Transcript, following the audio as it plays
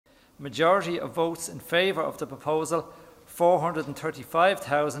Majority of votes in favour of the proposal,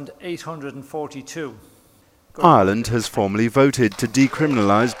 435,842. Ireland has formally voted to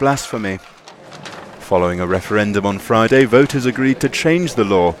decriminalise blasphemy. Following a referendum on Friday, voters agreed to change the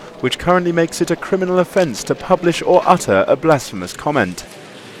law, which currently makes it a criminal offence to publish or utter a blasphemous comment.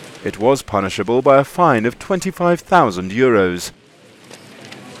 It was punishable by a fine of €25,000.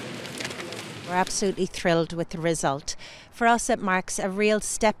 We're absolutely thrilled with the result. For us, it marks a real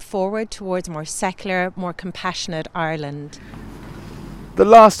step forward towards a more secular, more compassionate Ireland. The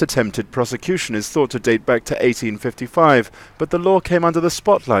last attempted prosecution is thought to date back to 1855, but the law came under the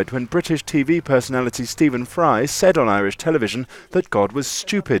spotlight when British TV personality Stephen Fry said on Irish television that God was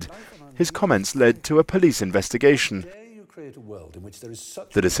stupid. His comments led to a police investigation.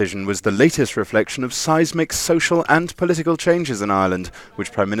 The decision was the latest reflection of seismic social and political changes in Ireland,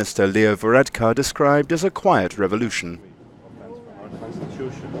 which Prime Minister Leo Varadkar described as a quiet revolution.